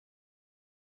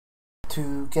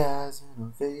Two guys in a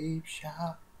vape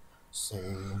shop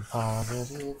saying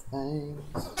positive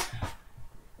things.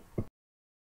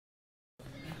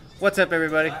 What's up,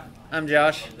 everybody? I'm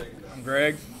Josh. I'm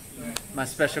Greg. My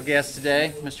special guest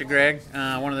today, Mr. Greg,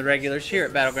 one of the regulars here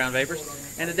at Battleground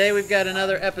Vapors. And today we've got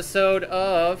another episode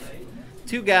of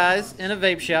Two Guys in a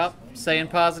Vape Shop saying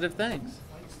positive things.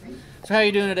 So how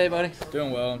you doing today, buddy?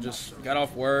 Doing well. Just got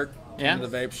off work. Yeah? Into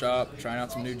the vape shop, trying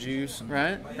out some new juice. And,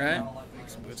 Right.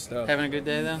 some good stuff. Having a good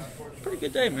day, though? Pretty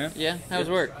good day, man. Yeah? How's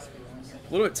work?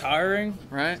 A little bit tiring.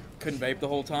 Right? Couldn't vape the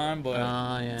whole time, but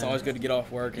it's always good to get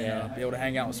off work and be able to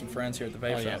hang out with some friends here at the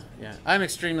vape shop. Yeah. I'm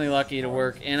extremely lucky to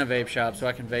work in a vape shop so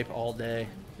I can vape all day.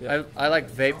 Yeah. I like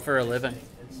vape for a living.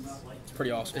 It's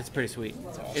pretty awesome. It's pretty sweet.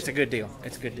 Awesome. It's a good deal.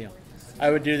 I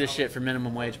would do this shit for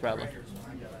minimum wage, probably.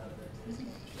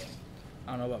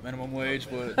 I don't know about minimum wage,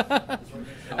 but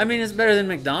I mean, it's better than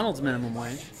McDonald's minimum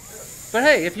wage. But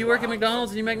hey, if you work at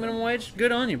McDonald's and you make minimum wage,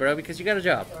 good on you, bro, because you got a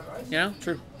job. You know?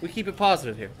 True. We keep it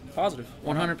positive here. Positive.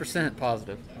 100%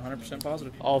 positive. 100%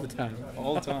 positive. All the time.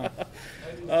 All the time.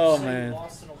 Oh, man.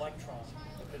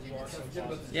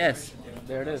 Yes.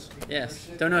 There it is. Yes.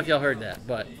 Don't know if y'all heard that,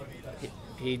 but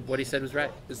what he said was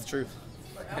right. It's the truth.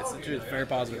 It's the truth. Very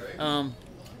positive.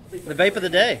 The vape of the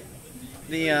day.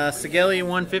 The Sigeli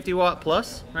 150 watt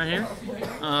plus right here.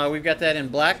 We've got that in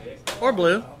black or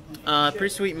blue. Pretty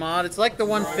sweet mod. It's like the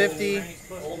 150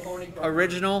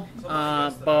 original,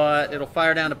 but it'll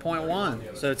fire down to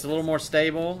 0.1, so it's a little more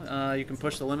stable. You can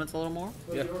push the limits a little more.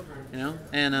 Yeah. You know,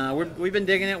 and we've been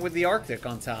digging it with the Arctic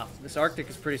on top. This Arctic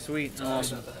is pretty sweet.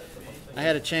 Awesome. I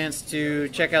had a chance to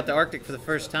check out the Arctic for the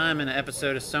first time in an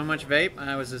episode of So Much Vape.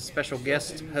 I was a special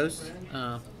guest host,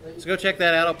 so go check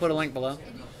that out. I'll put a link below.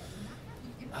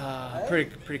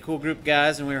 Pretty cool group of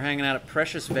guys, and we were hanging out at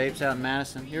Precious Vapes out in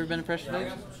Madison. You ever been to Precious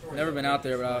Vapes? Never been out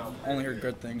there, but I've only heard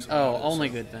good things. Oh, only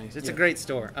good things. It's a great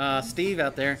store. Steve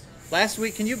out there, last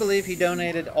week, can you believe he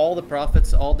donated all the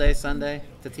profits all day Sunday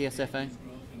to TSFA?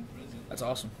 That's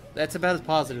awesome. That's about as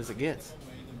positive as it gets.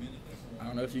 I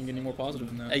don't know if you can get any more positive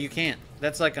than that. You can't.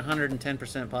 That's like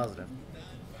 110% positive.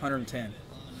 110.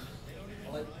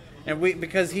 And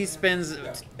because he spends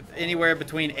anywhere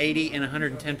between 80 and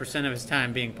 110% of his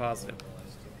time being positive.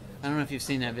 I don't know if you've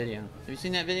seen that video. Have you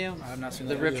seen that video? I have not seen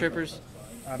the that Rip video. Trippers?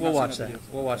 I've We'll not watch seen that. video.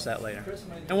 We'll watch that later.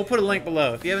 And we'll put a link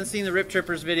below. If you haven't seen the Rip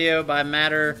Trippers video by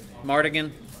Matter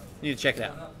Mardigan, you need to check it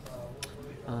out.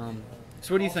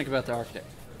 So what do you think about the Arctic?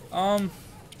 The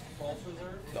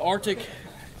Arctic.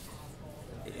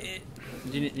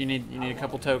 You need a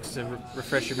couple tokes to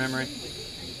refresh your memory.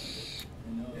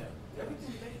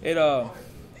 The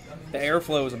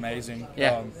airflow is amazing.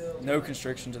 Yeah. No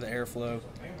constriction to the airflow.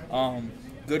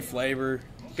 Good flavor.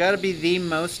 Got to be the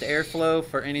most airflow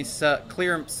for any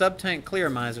sub-tank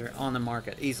clearomizer on the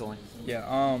market, easily.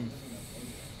 Yeah.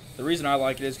 The reason I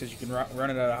like it is because you can run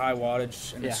it at a high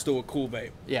wattage and it's still a cool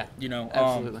vape. Yeah. You know.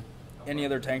 Absolutely. Any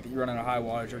other tank that you run at a high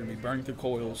wattage, you're going to be burning through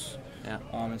coils. Yeah.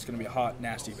 It's going to be a hot,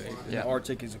 nasty vape. And Yeah. The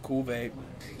Arctic is a cool vape,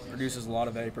 produces a lot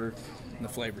of vapor, and the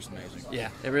flavor's amazing. Yeah,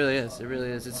 it really is. It really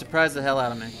is. It surprised the hell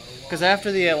out of me. Because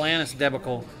after the Atlantis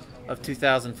debacle of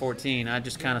 2014, I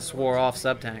just kind of swore off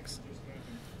subtanks.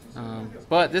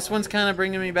 But this one's kind of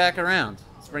bringing me back around.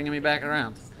 It's bringing me back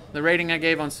around. The rating I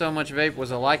gave on So Much Vape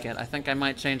was a like it. I think I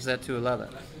might change that to a love it.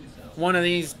 One of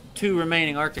these two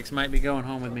remaining Arctics might be going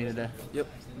home with me today. Yep.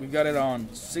 We've got it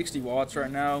on 60 watts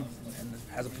right now, and it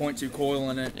has a 0.2 coil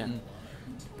in it, Yeah. and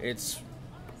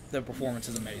the performance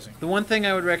is amazing. The one thing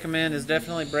I would recommend is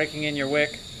definitely breaking in your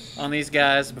wick on these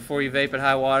guys before you vape at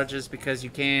high wattages, because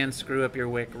you can screw up your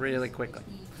wick really quickly.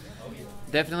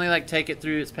 Definitely take it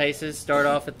through its paces. Start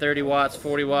off at 30 watts,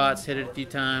 40 watts, hit it a few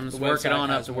times, work it website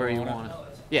on up has to where you more on want it.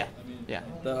 Yeah, yeah.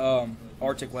 The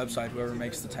Arctic website, whoever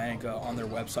makes the tank on their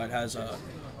website, has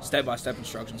step-by-step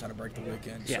instructions how to break the wick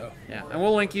in. Yeah, So. yeah. And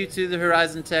we'll link you to the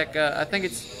Horizon Tech. I think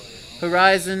it's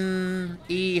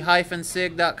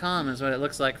horizone-sig.com is what it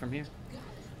looks like from here.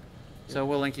 So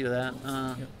we'll link you to that.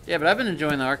 Yeah, but I've been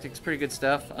enjoying the Arctic. It's pretty good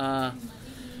stuff.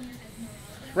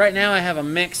 Right now I have a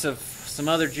mix of some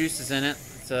other juices in it.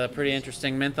 It's a pretty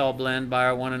interesting menthol blend by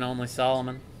our one and only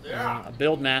Solomon, a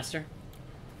build master.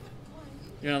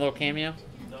 You want a little cameo?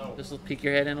 No. Just peek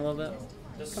your head in a little bit?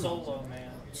 Just solo, man.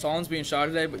 Solon's being shot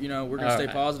today, but we're gonna stay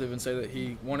right. positive and say that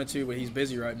he wanted to, but he's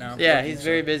busy right now. Yeah, he's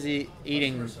very busy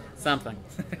eating something.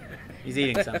 He's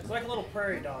eating something. It's like a little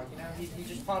prairie dog, He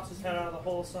just pops his head out of the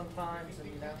hole sometimes, and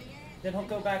then he'll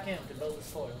go back in to build his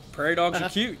soil. Prairie dogs are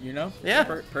cute, Yeah.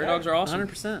 Prairie dogs are awesome.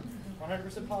 100%.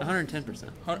 100% positive.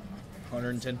 110%.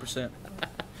 110%.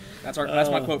 That's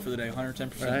my quote for the day.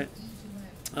 110%.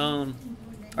 Right.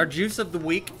 Our juice of the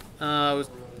week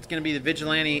it's going to be the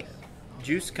Vigilante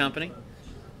Juice Company.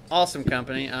 Awesome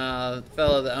company. The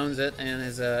fellow that owns it and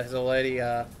his old lady,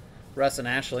 Russ and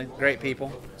Ashley. Great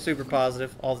people. Super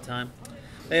positive all the time.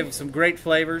 They have some great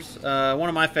flavors. One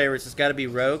of my favorites has got to be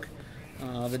Rogue.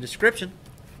 The description,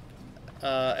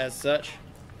 as such.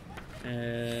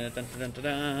 Dun, dun, dun, dun,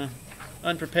 dun.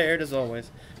 Unprepared as always.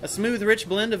 A smooth, rich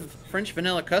blend of French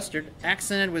vanilla custard,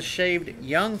 accented with shaved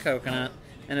young coconut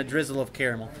and a drizzle of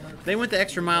caramel. They went the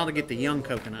extra mile to get the young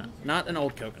coconut, not an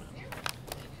old coconut.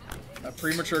 A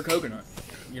premature coconut,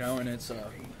 you know, and it's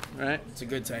Right? it's a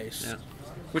good taste. Yeah.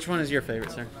 Which one is your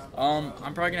favorite, sir? I'm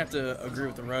probably gonna have to agree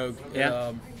with the Rogue.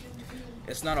 Yeah.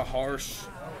 It's not a harsh.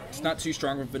 It's not too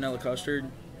strong with vanilla custard.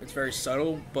 It's very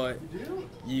subtle, but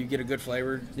you get a good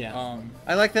flavor. Yeah.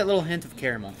 I like that little hint of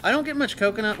caramel. I don't get much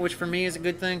coconut, which for me is a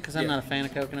good thing because I'm Yeah. not a fan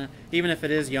of coconut, even if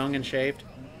it is young and shaved.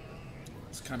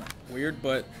 It's kind of weird,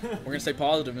 but we're gonna stay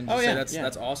positive and just Oh, say yeah,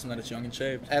 that's awesome that it's young and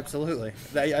shaved. Absolutely.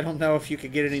 I don't know if you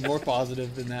could get any more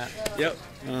positive than that. Yep.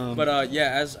 But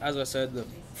yeah, as I said, the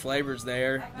flavors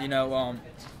there. You know,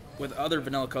 with other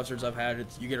vanilla custards I've had,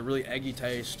 you get a really eggy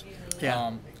taste.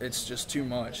 Yeah. It's just too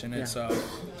much, and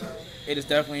it is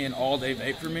definitely an all-day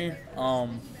vape for me.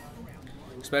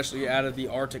 Especially out of the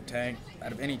Arctic tank,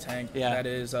 out of any tank, Yeah. that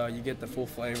is, you get the full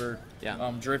flavor.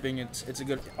 Yeah. Dripping, it's a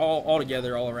good, all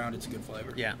together, all around, it's a good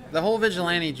flavor. Yeah, the whole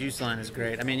Vigilante juice line is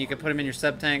great. I mean, you can put them in your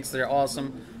sub tanks; they're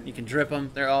awesome. You can drip them;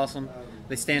 they're awesome.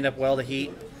 They stand up well to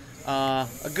heat. A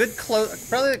good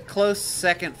probably a close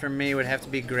second for me would have to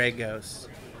be Grey Ghost.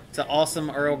 It's an awesome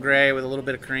Earl Grey with a little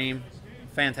bit of cream.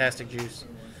 Fantastic juice.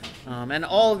 And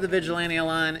all of the Vigilante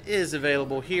line is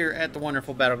available here at the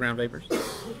wonderful Battleground Vapors.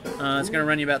 It's going to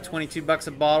run you about $22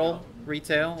 a bottle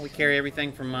retail. We carry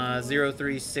everything from 0,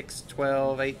 3, 6,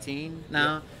 12, 18.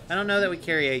 No, Yep. I don't know that we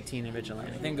carry 18 in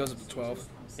Vigilante. I think it goes up to 12.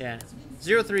 Yeah,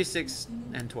 0, 3, 6,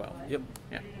 and 12. Yep.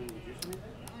 Yeah.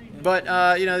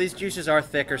 But, you know, these juices are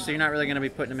thicker, so you're not really going to be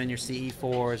putting them in your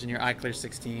CE4s and your iClear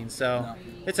 16. So No.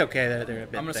 it's okay that they're a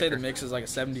bit I'm going to say thicker. the mix is like a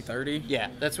 70-30. Yeah,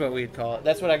 that's what we'd call it.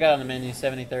 That's what I got on the menu,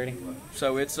 70-30.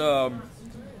 So it's,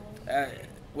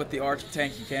 with the Arctic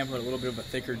tank, you can put a little bit of a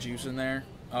thicker juice in there,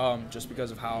 just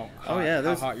because of how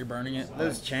hot you're burning it.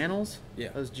 Those channels, Yeah.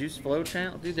 those juice flow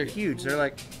channels, dude, they're huge. They're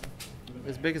like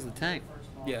as big as the tank.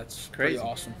 Yeah, it's Crazy. pretty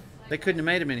awesome. They couldn't have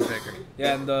made them any bigger.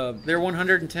 Yeah, and They're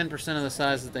 110% of the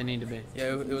size that they need to be.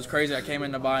 yeah, it was crazy. I came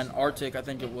in to buy an Arctic. I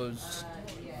think it was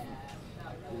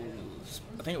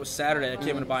Saturday. I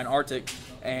came in to buy an Arctic,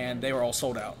 and they were all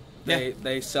sold out.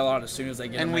 They sell out as soon as they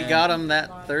get them And we in. got them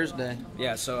that Thursday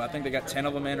Yeah, so I think they got 10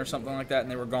 of them in or something like that,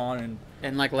 and they were gone. And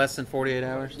in like less than 48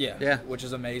 hours. Yeah. which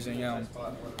is amazing.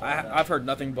 I've heard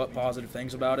nothing but positive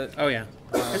things about it. Oh yeah,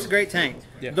 it's a great tank.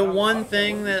 Yeah. The one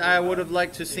thing that I would have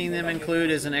liked to seen them include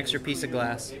is an extra piece of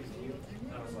glass.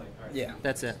 Yeah,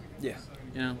 That's it. yeah.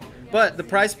 You know, but the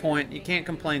price point, you can't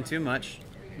complain too much.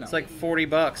 No. It's like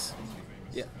 $40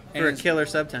 Yeah, for a it's- killer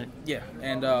sub tank. Yeah,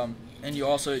 and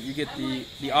you get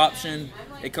the option.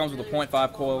 It comes with a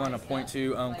 0.5 coil and a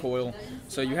 0.2 coil.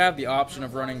 So you have the option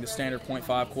of running the standard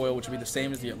 0.5 coil, which would be the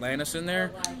same as the Atlantis in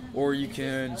there, or you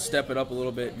can step it up a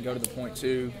little bit and go to the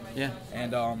 0.2. Yeah.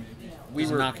 And we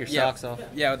Just were knock your socks off.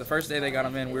 Yeah, the first day they got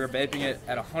them in, we were vaping it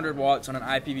at 100 watts on an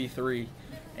IPv3,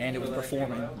 and it was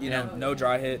performing. You know, no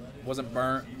dry hit, wasn't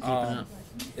burnt. up.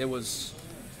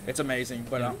 It's amazing,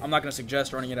 but I'm not going to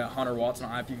suggest running it at 100 watts on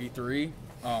IPv3.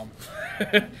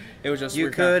 It was just You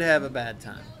we're could have a bad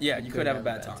time. Yeah, you could have a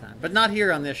bad time. But not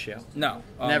here on this show, No,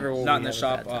 Never will not we in the have a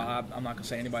shop. bad time. I'm not gonna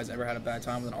say anybody's ever had a bad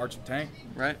time with an Arctic tank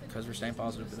right? because we're staying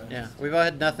positive today. Yeah, we've all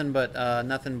had nothing but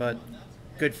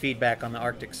good feedback on the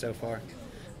Arctic so far.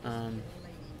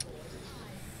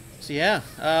 So yeah,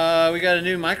 we got a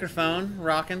new microphone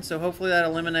rocking, so hopefully that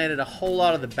eliminated a whole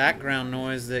lot of the background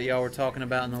noise that y'all were talking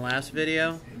about in the last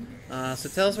video. So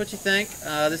tell us what you think.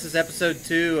 This is episode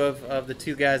 2 of the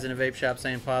two guys in a vape shop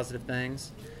saying positive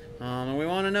things. And we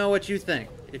want to know what you think.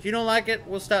 If you don't like it,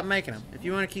 we'll stop making them. If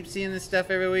you want to keep seeing this stuff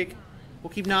every week,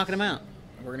 we'll keep knocking them out.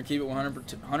 We're gonna keep it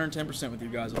 110% with you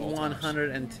guys at all times.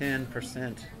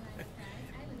 110%.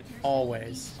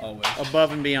 Always. Always.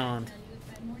 Above and beyond.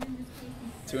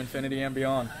 To infinity and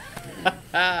beyond.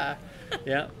 Yeah.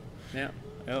 Yep.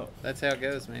 That's how it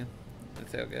goes, man.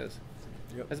 That's how it goes.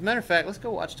 Yep. As a matter of fact, let's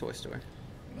go watch Toy Story.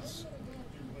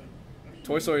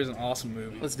 Toy Story is an awesome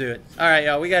movie. Let's do it. All right,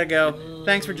 y'all. We got to go.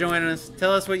 Thanks for joining us.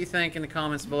 Tell us what you think in the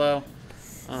comments below.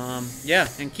 Yeah,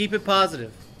 and keep it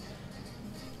positive.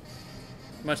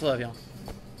 Much love, y'all.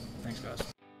 Thanks, guys.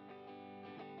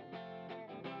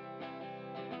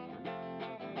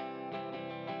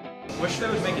 Wish they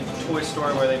would make a Toy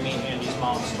Story where they meet Andy's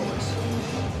mom's toys.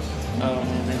 Oh,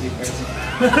 man, that'd be crazy.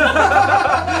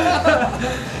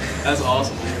 That's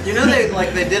awesome. You know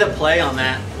they did a play on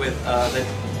that with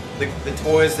the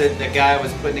toys that the guy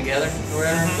was putting together or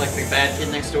whatever, like the bad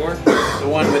kid next door, the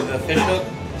one with the fish hook.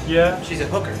 Yeah. She's a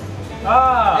hooker.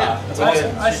 Ah. Yeah, That's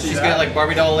awesome. I see she's that. got like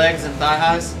Barbie doll legs and thigh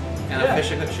highs and Yeah. a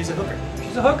fish hook. She's a hooker.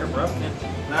 She's a hooker, bro.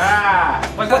 Ah!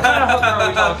 Like what kind of hooker are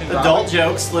we talking about? Adult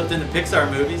jokes slipped into Pixar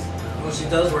movies. Well, she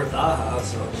does wear thigh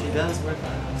highs, so She does wear thigh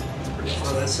highs. It's pretty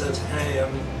so that says, hey,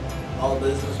 I'm all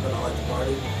business, but I like to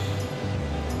party.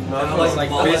 No, I that's like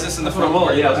like business in the that's what a front.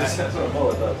 mullet. Yeah, party. that's what a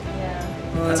mullet does.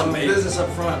 That's amazing. Business up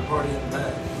front, party in the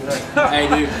back. Hey,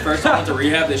 dude, first time I went to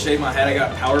rehab, they shaved my head. I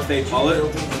got a power fade mullet.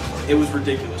 It was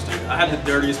ridiculous, dude. I had the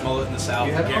dirtiest mullet in the South,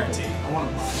 You have guaranteed.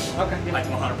 Okay. Like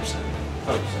 100%.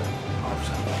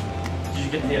 100%. Did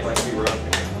you get the like be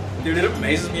rough? Dude, it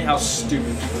amazes me how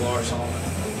stupid people are, Solomon.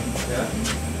 Yeah.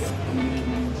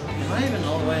 Am I even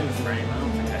all the way in the frame? I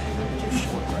don't think I am. Too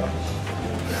short, bro.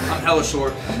 I'm hella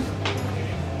short.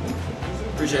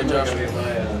 Appreciate it, Josh.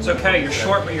 It's okay. You're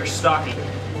short, but you're stocky.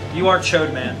 You are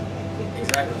Chode Man.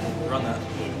 Exactly. Run that.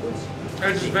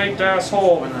 I just baked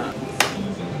asshole. Why not?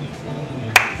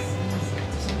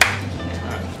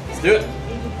 Let's do it.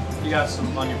 You got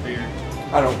some on your beard.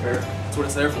 I don't care. That's what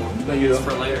it's there for. No, you It's don't.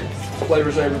 for later.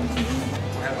 Flavor saver. We're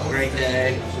having a great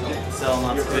day. Selling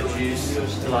lots of good juice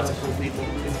to lots of cool people.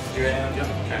 You ready? Yep.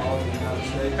 Okay.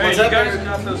 Hey, What's you up, guys Eric?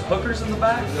 got those hookers in the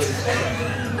back?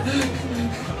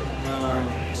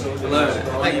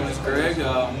 Hello. My name is Greg.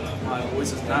 My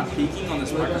voice is not peaking on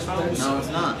this microphone. No, it's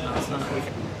not. No, it's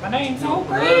not. My name's Greg.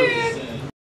 Hello.